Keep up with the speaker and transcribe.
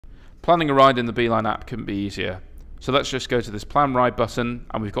Planning a ride in the Beeline app couldn't be easier. So let's just go to this Plan Ride button,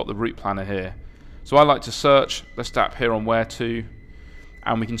 and we've got the route planner here. So I like to search. Let's tap here on Where To,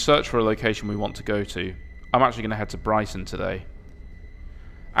 and we can search for a location we want to go to. I'm actually going to head to Brighton today.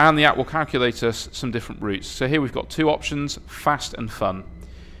 And the app will calculate us some different routes. So here we've got two options, fast and fun.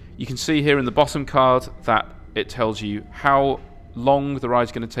 You can see here in the bottom card that it tells you how long the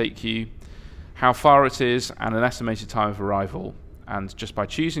ride's going to take you, how far it is, and an estimated time of arrival. And just by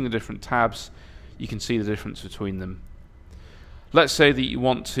choosing the different tabs, you can see the difference between them. Let's say that you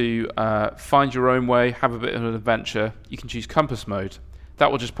want to find your own way, have a bit of an adventure. You can choose compass mode. That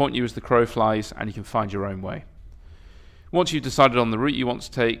will just point you as the crow flies, and you can find your own way. Once you've decided on the route you want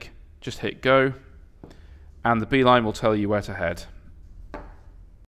to take, just hit go, and the Beeline will tell you where to head.